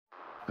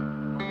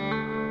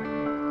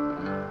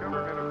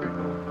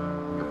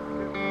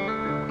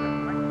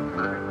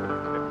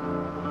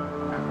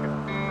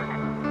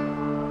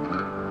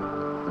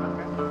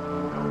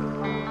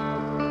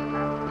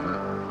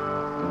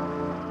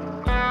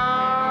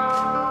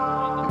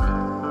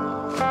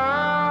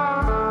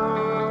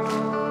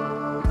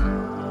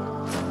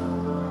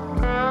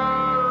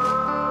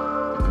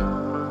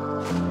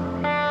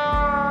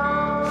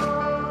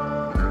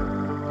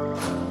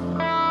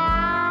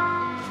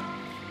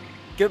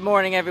Good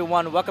morning,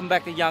 everyone. Welcome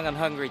back to Young and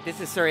Hungry.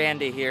 This is Sir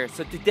Andy here.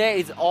 So today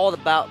is all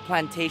about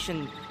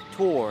plantation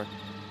tour.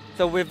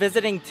 So we're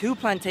visiting two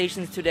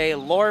plantations today,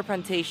 Laura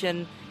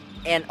Plantation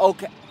and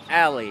Oak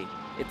Alley.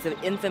 It's an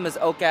infamous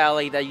Oak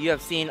Alley that you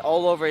have seen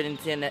all over the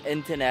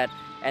internet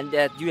and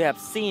that you have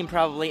seen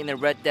probably in the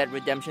Red Dead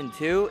Redemption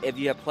 2 if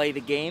you have played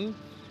the game.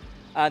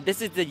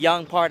 This is the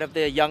young part of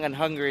the Young and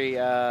Hungry.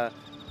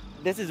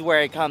 This is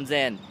where it comes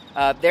in.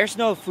 There's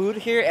no food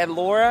here at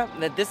Laura.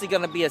 This is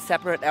going to be a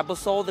separate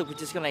episode that we're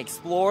just going to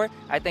explore.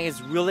 I think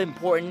it's really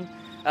important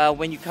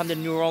when you come to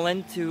New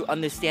Orleans to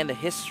understand the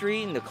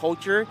history and the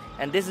culture.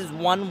 And this is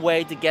one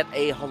way to get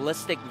a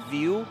holistic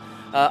view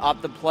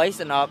of the place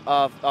and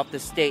of the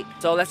state.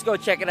 So let's go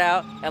check it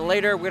out. And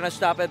later we're going to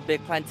stop at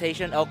Big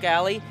Plantation, Oak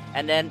Alley.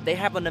 And then they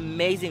have an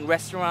amazing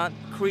restaurant,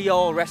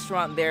 Creole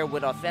restaurant there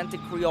with authentic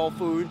Creole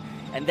food.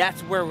 And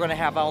that's where we're going to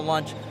have our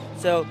lunch.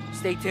 So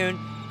stay tuned.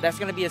 That's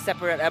going to be a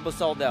separate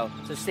episode though,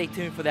 so stay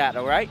tuned for that,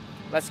 alright?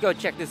 Let's go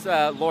check this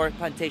Laura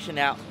Plantation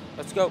out.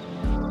 Let's go.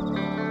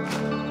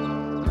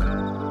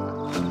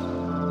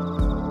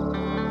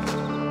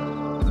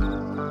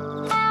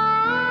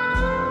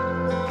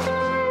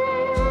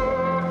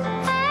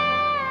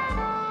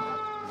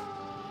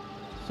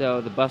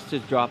 So the bus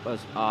just dropped us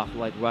off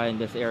like right in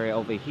this area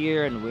over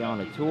here, and we're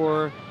on a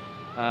tour.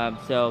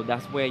 So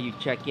that's where you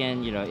check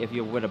in. You know, if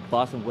you're with a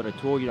bus and with a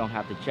tour, you don't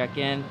have to check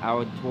in.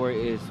 Our tour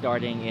is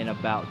starting in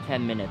about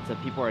 10 minutes. So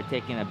people are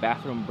taking a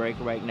bathroom break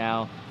right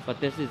now,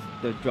 but this is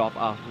the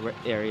drop-off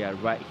area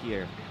right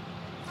here.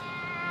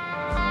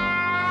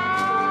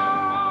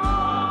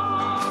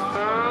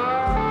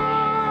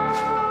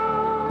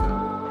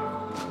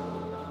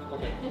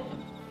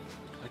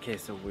 Okay,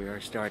 so we are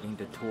starting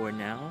the tour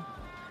now.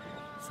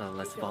 So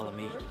let's follow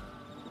me.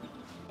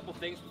 A couple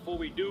things before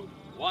we do.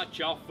 Watch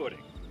your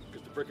footing.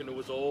 Because the brick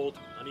was old,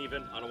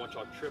 uneven. I don't want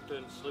y'all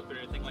tripping, slipping,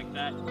 or anything like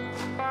that.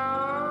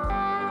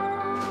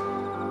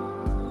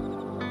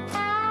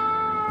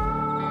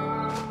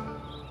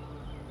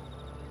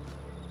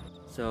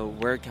 So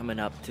we're coming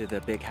up to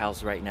the big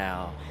house right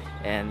now,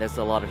 and there's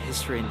a lot of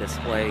history in this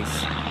place.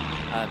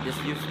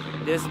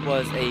 This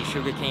was a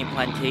sugarcane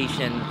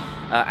plantation.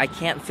 I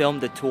can't film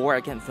the tour. I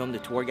can't film the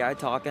tour guy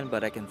talking,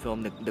 but I can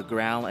film the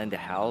ground and the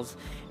house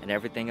and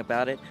everything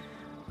about it.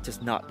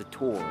 Just not the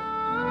tour.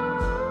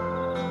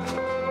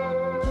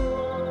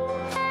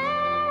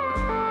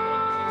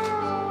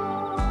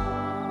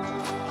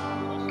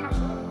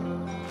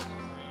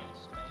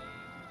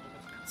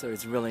 So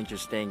it's really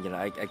interesting, you know,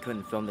 I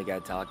couldn't film the guy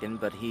talking,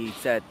 but he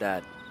said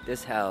that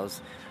this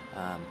house,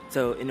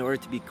 so in order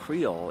to be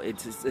Creole,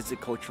 it's a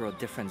cultural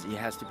difference. It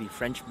has to be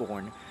French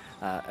born.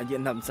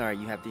 I'm sorry,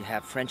 you have to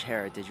have French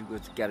heritage. You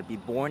got to be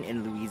born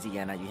in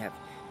Louisiana. You have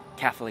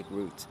Catholic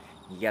roots.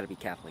 You got to be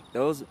Catholic.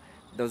 Those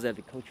are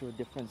the cultural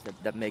difference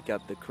that make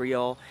up the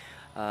Creole,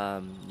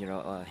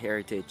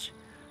 heritage.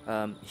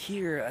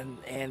 Here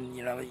and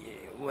you know,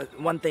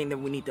 one thing that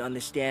we need to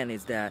understand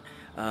is that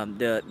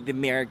the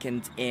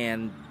Americans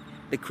and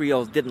the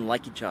Creoles didn't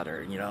like each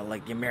other. You know,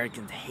 like the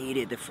Americans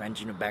hated the French,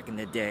 you know, back in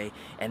the day,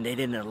 and they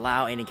didn't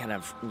allow any kind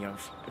of, you know,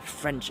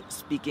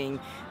 French-speaking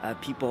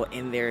people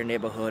in their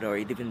neighborhood, or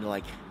even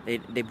like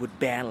they would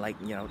ban, like,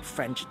 you know,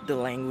 French the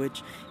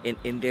language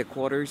in their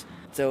quarters.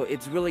 So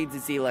it's really to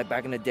see, like,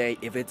 back in the day,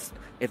 if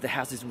the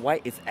house is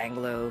white, it's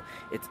Anglo,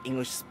 it's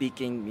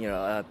English-speaking, you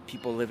know,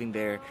 people living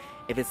there.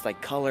 If it's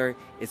like color,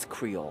 it's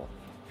Creole.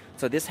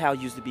 So this house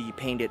used to be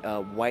painted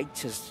white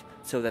just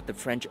so that the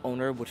French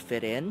owner would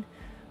fit in,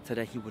 so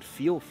that he would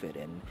feel fit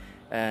in.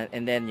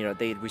 And then, you know,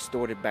 they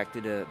restored it back to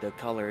the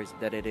colors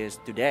that it is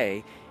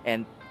today.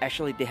 And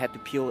actually they had to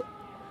peel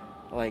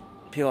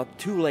up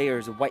 2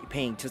 layers of white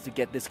paint just to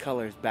get this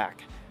colors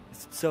back.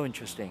 It's so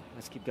interesting.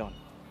 Let's keep going.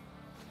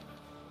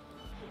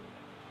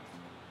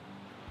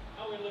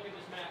 Now we look at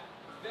this map.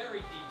 Very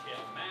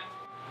detailed map.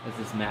 There's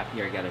this map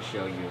here I gotta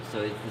show you. So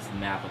it's this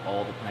map of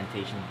all the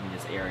plantations in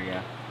this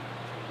area.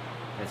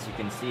 As you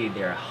can see,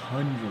 there are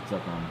hundreds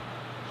of them.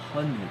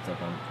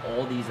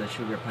 All these are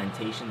sugar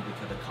plantations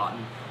because the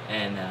cotton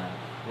and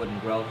wouldn't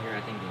grow here.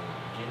 I think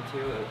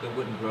it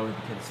wouldn't grow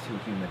because it's too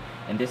humid.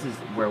 And this is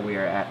where we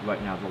are at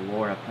right now, the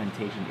Laura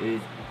Plantation. It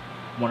is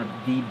one of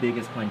the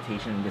biggest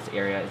plantations in this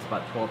area. It's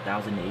about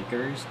 12,000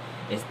 acres.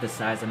 It's the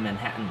size of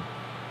Manhattan.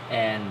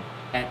 And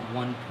at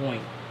one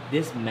point,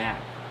 this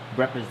map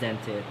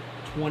represented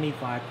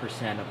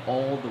 25% of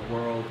all the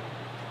world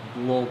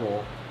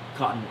global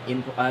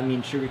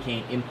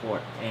sugarcane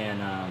import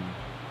and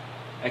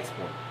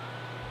export.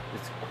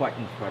 It's quite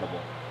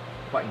incredible.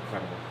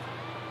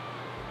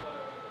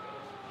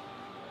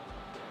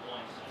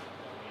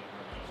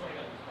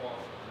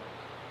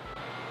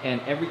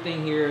 And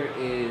everything here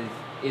is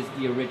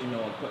the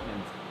original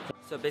equipment.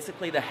 So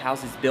basically the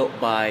house is built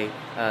by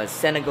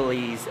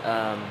Senegalese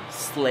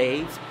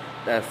slaves,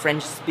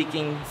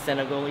 French-speaking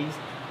Senegalese.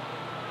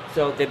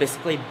 So they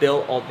basically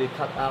they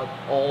cut out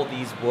all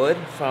these wood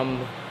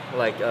from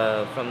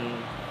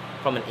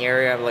an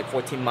area of like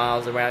 14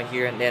 miles around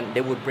here, and then they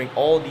would bring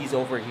all these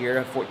over here,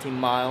 a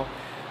 14-mile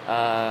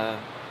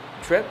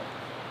trip,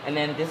 And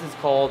then this is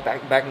called,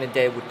 back in the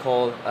day, would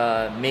call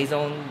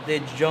Maison de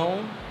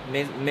Joan.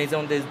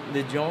 Maison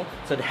de Joan.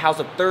 So the house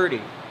of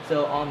 30.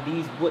 So on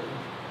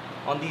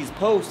these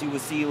posts, you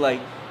would see like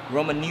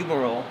Roman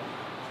numeral,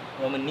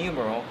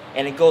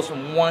 and it goes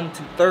from 1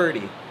 to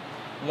 30.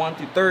 1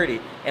 to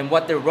 30. And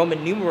what the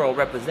Roman numeral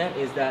represent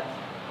is that,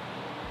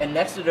 and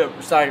next to the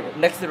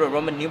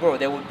Roman numeral,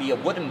 there would be a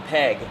wooden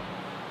peg.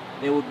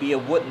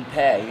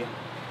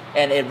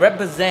 And it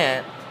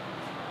represents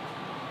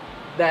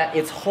that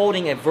it's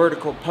holding a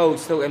vertical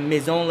post. So a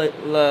Maison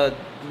la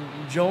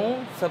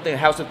Joan, something,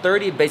 house of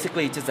 30,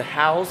 basically it's just a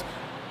house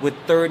with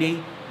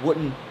 30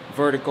 wooden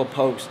vertical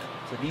posts.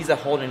 So these are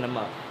holding them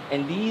up.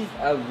 And these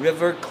are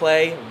river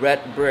clay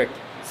red brick.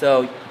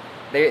 So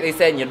they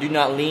said, do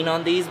not lean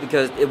on these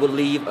because it will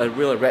leave a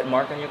real red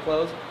mark on your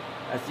clothes.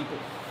 As you can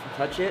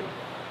touch it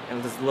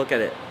and just look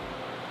at it.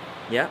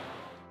 Yeah.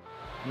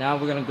 Now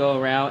we're gonna go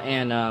around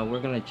and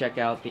we're gonna check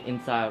out the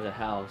inside of the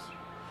house.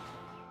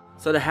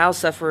 So the house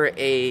suffered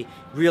a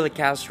really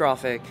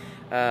catastrophic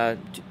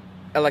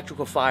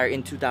electrical fire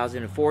in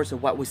 2004. So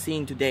what we're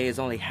seeing today is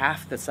only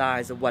half the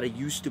size of what it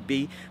used to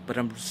be, but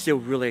I'm still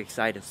really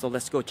excited. So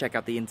let's go check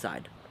out the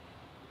inside.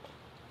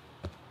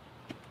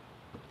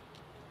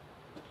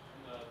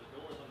 The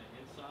doors on the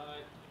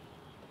inside.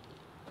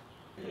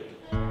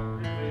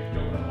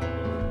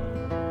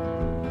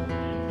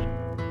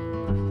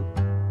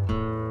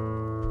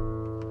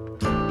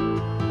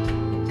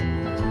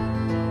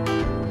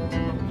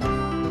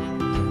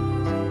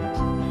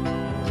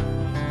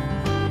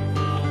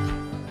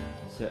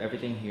 So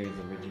everything here is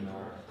original.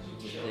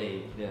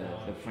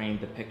 The frame,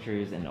 the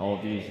pictures, and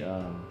all these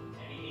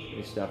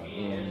this stuff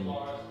in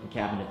the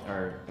cabinets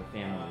are the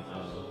family,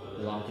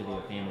 belong to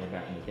their family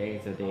back in the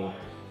day. So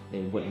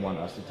they wouldn't want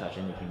us to touch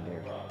anything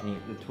there. And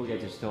the tour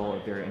guide just told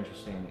a very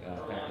interesting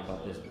fact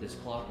about this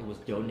clock. It was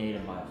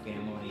donated by a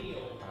family,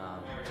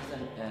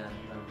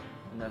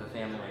 another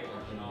family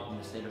in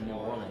the state of New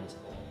Orleans.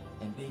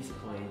 And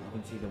basically, you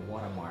can see the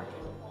watermark.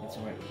 It's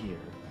right here.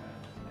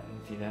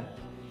 You see that?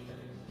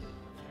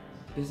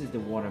 This is the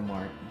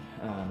watermark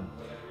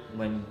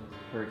when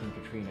Hurricane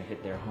Katrina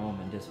hit their home,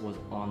 and this was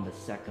on the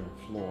second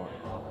floor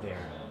of their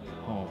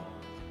home.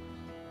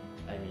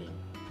 I mean,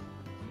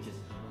 just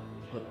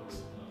put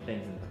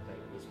things in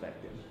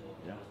perspective,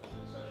 you know?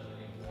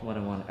 What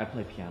I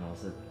play piano,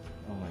 so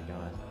oh my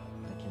god,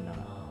 I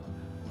cannot.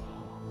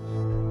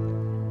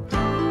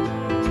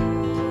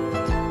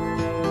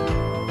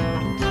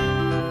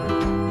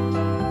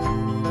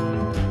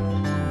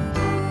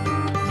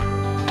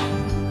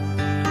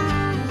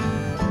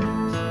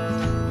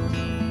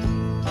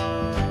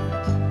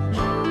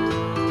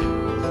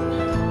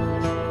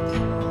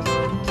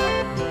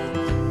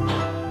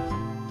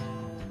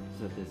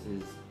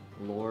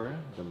 Laura,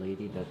 the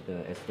lady that the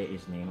estate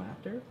is named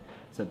after.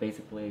 So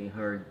basically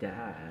her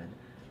dad,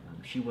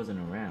 she wasn't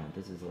around.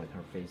 This is like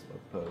her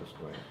Facebook post,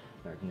 right,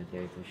 back in the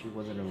day. So she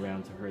wasn't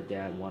around, so her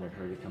dad wanted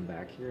her to come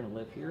back here and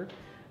live here,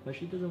 but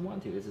she doesn't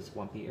want to. It's a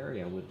swampy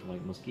area with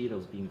like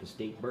mosquitoes being the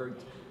state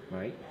birds,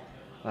 right?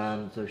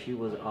 So she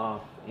was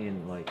off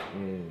in like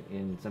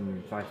in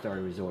some 5-star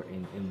resort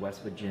in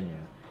West Virginia,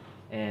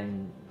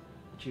 and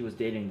she was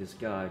dating this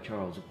guy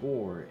Charles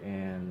Gore,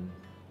 and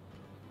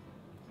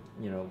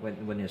you know,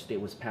 when the estate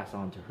was passed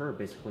on to her,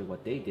 basically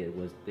what they did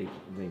was they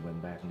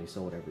went back and they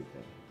sold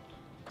everything.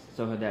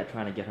 So her dad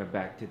trying to get her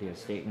back to the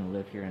estate and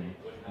live here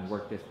and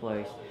work this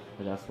place.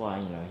 But that's why,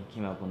 you know, he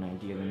came up with an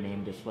idea to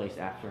name this place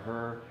after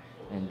her.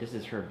 And this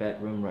is her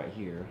bedroom right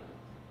here.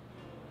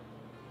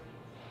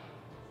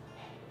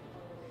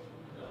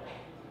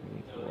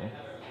 Really cool.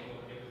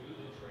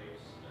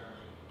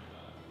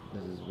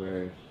 This is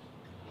where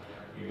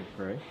you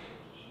pray.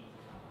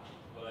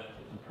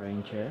 A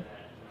praying chair.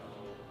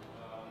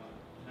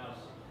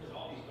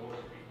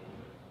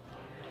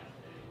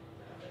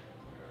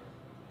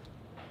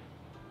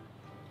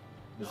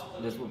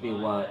 This would be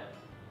what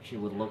she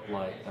would look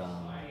like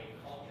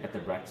at the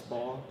Rex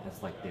Ball.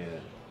 That's like the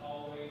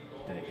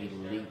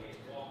elite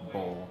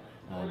ball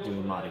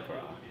doing Mardi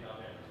Gras.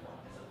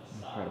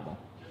 Incredible.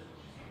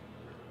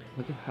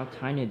 Look at how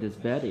tiny this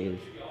bed is.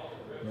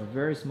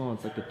 Very small.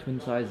 It's like a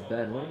twin-sized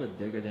bed, a little bit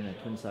bigger than a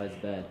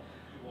twin-sized bed.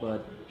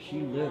 But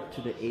she lived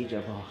to the age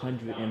of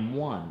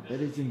 101.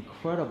 That is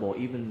incredible,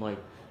 even like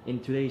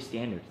in today's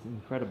standards. It's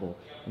incredible.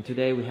 And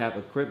today we have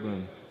a crib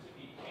room.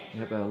 We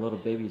have a little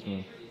baby's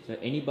room. So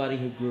anybody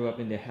who grew up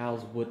in the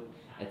house would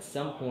at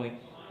some point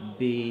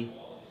be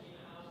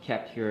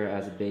kept here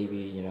as a baby,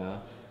 you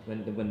know,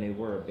 when they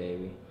were a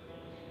baby.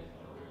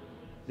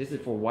 This is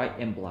for white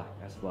and black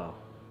as well.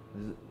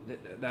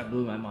 That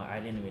blew my mind. I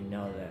didn't even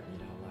know that, you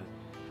know, like,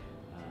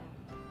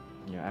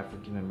 you know,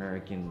 African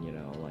American, you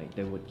know, like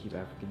they would keep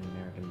African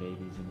American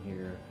babies in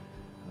here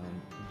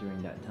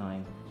during that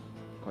time.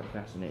 Quite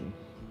fascinating.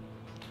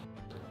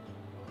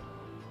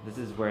 This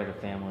is where the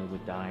family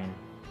would dine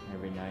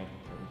every night.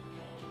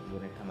 They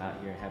wouldn't come out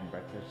here and have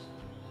breakfast.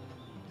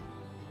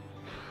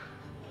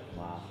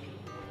 Wow.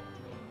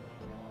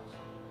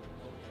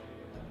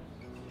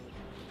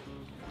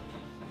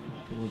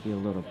 It would be a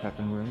little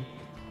prepping room.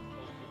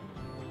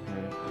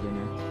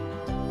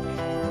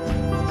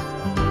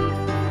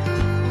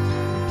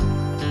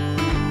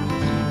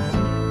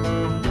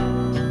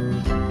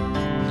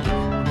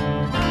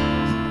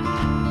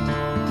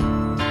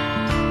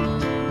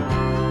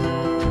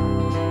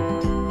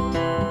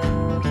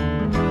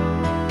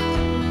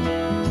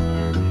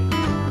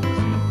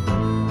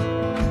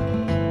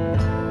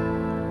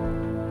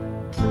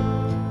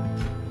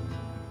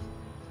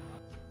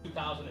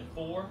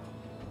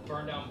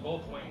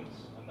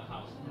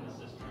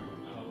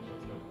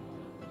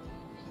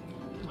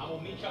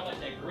 meet y'all at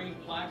that green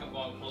plaque. I'm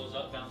going to close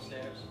up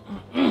downstairs.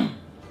 So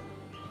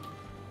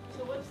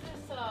what's this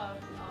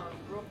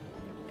roof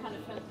kind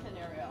of fenced-in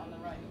area on the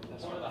right?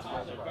 That's where the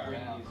house is.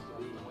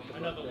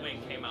 Another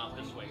wing came out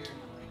this way.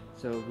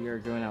 So we are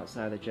going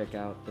outside to check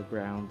out the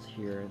grounds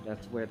here.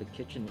 That's where the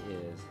kitchen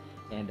is.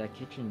 And that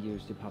kitchen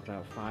used to pump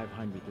out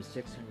 500 to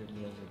 600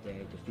 meals a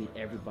day to feed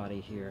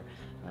everybody here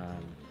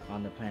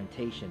on the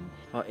plantation.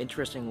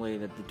 Interestingly,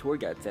 the tour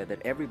guide said that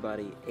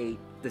everybody ate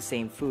the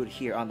same food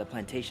here on the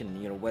plantation.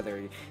 You know,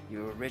 whether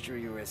you were rich or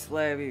you were a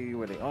slave or you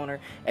were the owner,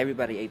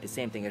 everybody ate the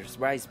same thing. There's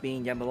rice,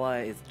 bean,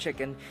 jambalaya, it's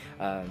chicken.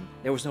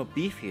 There was no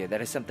beef here.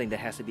 That is something that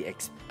has to be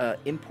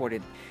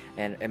imported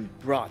and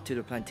brought to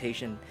the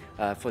plantation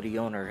for the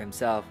owner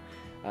himself.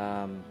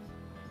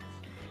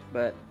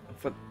 But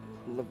for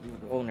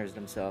owners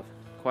themselves,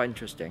 quite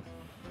interesting.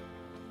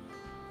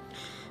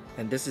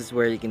 And this is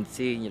where you can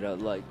see, you know,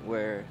 like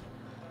where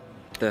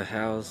the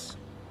house,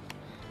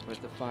 where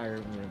the fire,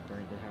 you know,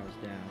 burned the house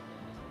down.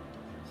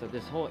 So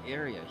this whole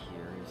area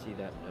here, you see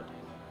that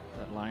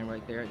line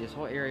right there, this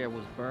whole area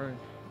was burned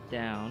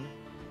down.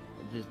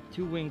 The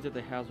two wings of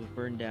the house was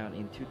burned down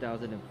in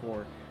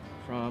 2004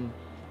 from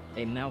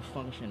a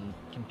malfunctioned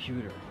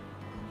computer.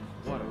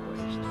 What a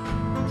waste.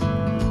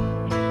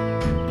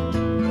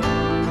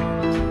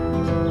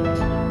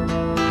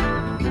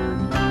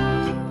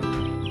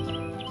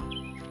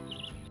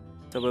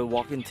 So we're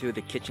walking to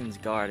the kitchen's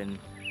garden.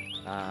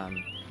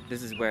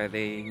 This is where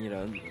they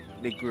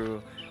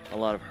grew a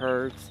lot of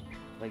herbs.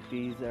 Like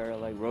these are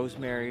like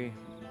rosemary.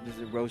 This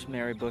is a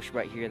rosemary bush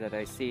right here that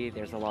I see.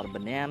 There's a lot of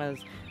bananas.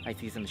 I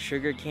see some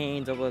sugar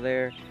canes over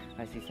there.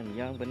 I see some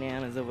young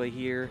bananas over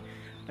here.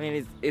 I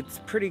mean, it's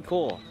pretty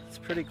cool. It's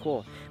pretty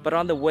cool. But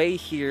on the way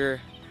here,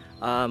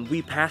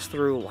 we passed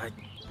through like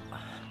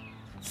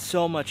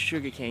so much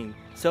sugarcane,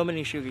 so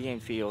many sugarcane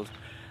fields.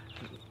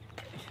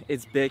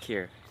 It's big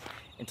here.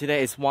 And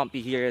today it's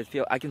swampy here.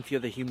 I can feel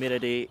the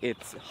humidity.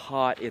 It's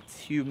hot, it's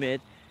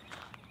humid.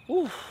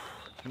 Ooh,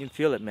 you can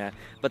feel it, man.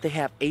 But they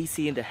have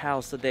AC in the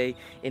house, so they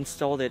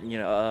installed it, you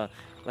know,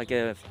 I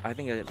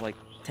think like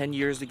 10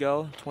 years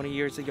ago, 20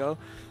 years ago.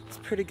 It's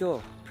pretty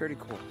cool,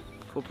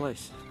 cool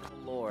place.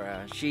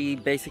 Laura, she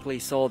basically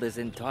sold this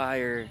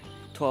entire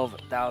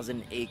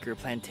 12,000 acre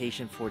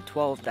plantation for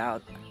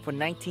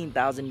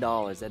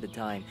 $19,000 at the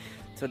time.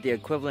 So the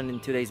equivalent in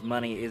today's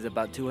money is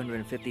about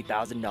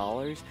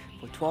 $250,000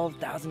 for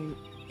 12,000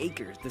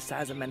 acres, the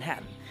size of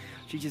Manhattan.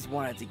 She just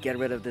wanted to get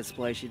rid of this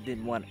place. She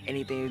didn't want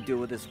anything to do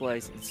with this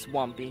place. It's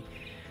swampy.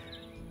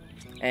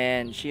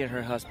 And she and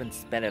her husband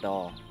spent it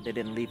all. They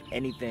didn't leave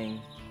anything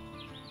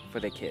for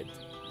their kids.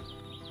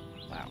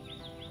 Wow.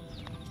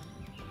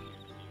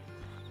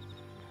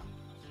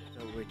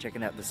 So we're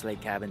checking out the slave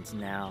cabins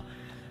now.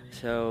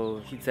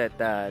 So he said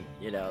that,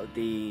 you know,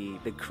 the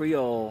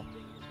Creole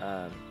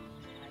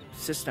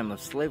system of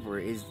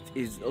slavery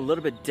is a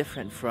little bit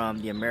different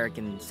from the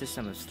American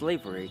system of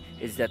slavery.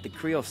 Is that the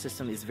Creole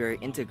system is very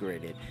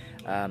integrated.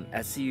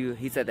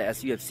 He said that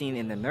as you have seen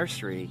in the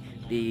nursery,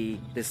 the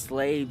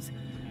slaves'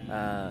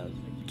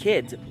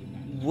 kids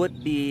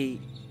would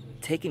be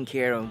taken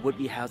care of and would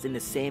be housed in the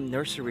same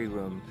nursery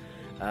room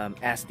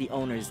as the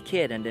owner's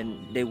kid, and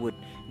then they would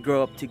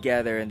grow up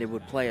together and they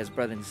would play as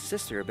brother and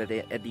sister, but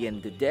at the end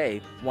of the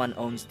day, one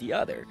owns the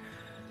other.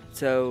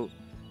 So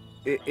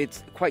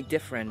it's quite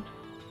different.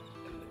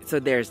 So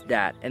there's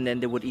that, and then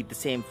they would eat the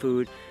same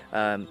food.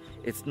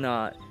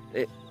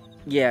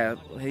 Yeah,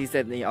 he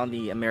said on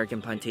the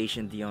American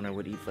plantation, the owner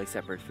would eat like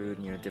separate food,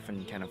 you know,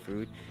 different kind of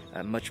food,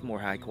 much more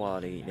high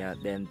quality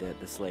than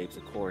the slaves,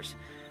 of course.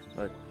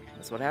 But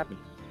that's what happened.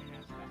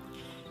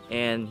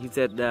 And he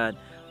said that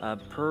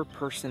per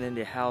person in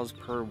the house,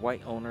 per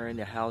white owner in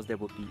the house, there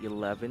would be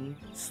 11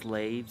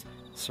 slaves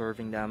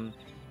serving them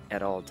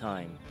at all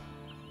time.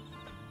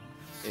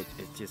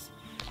 It's just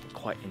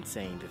quite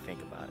insane to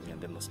think about. You know,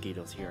 the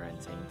mosquitoes here are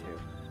insane too.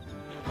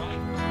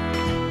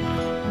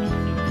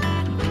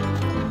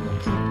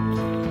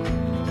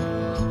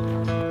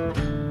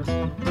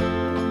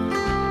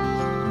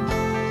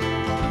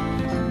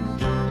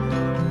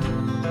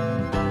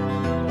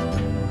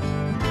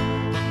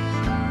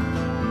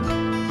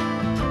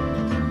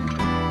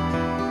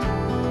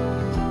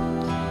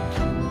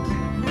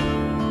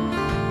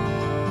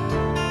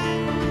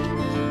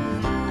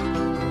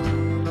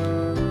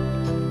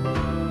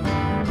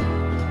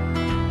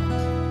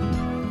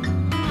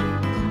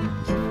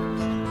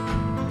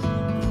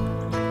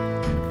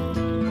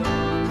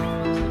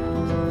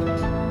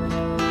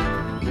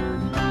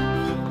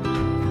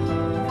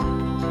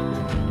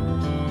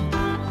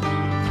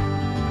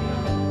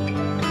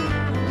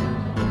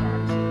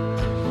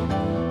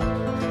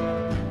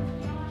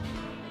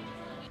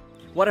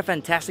 What a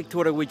fantastic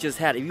tour that we just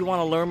had. If you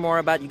want to learn more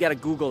about it, you got to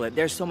Google it.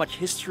 There's so much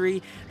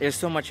history. There's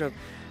so much of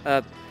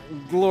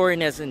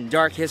gloriness and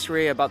dark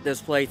history about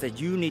this place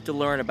that you need to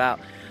learn about.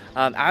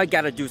 I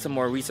got to do some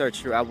more research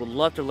here. I would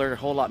love to learn a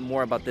whole lot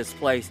more about this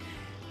place.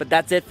 But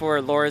that's it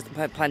for Laura's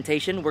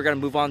Plantation. We're going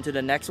to move on to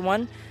the next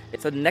one.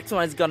 So the next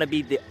one is going to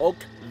be the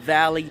Oak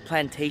Valley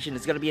Plantation.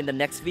 It's gonna be in the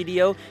next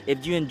video.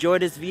 If you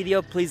enjoyed this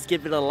video, please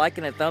give it a like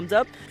and a thumbs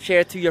up.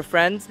 Share it to your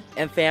friends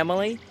and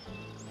family.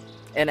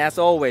 And as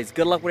always,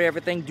 good luck with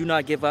everything. Do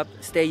not give up.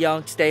 Stay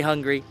young, stay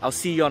hungry. I'll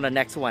see you on the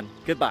next one.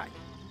 Goodbye.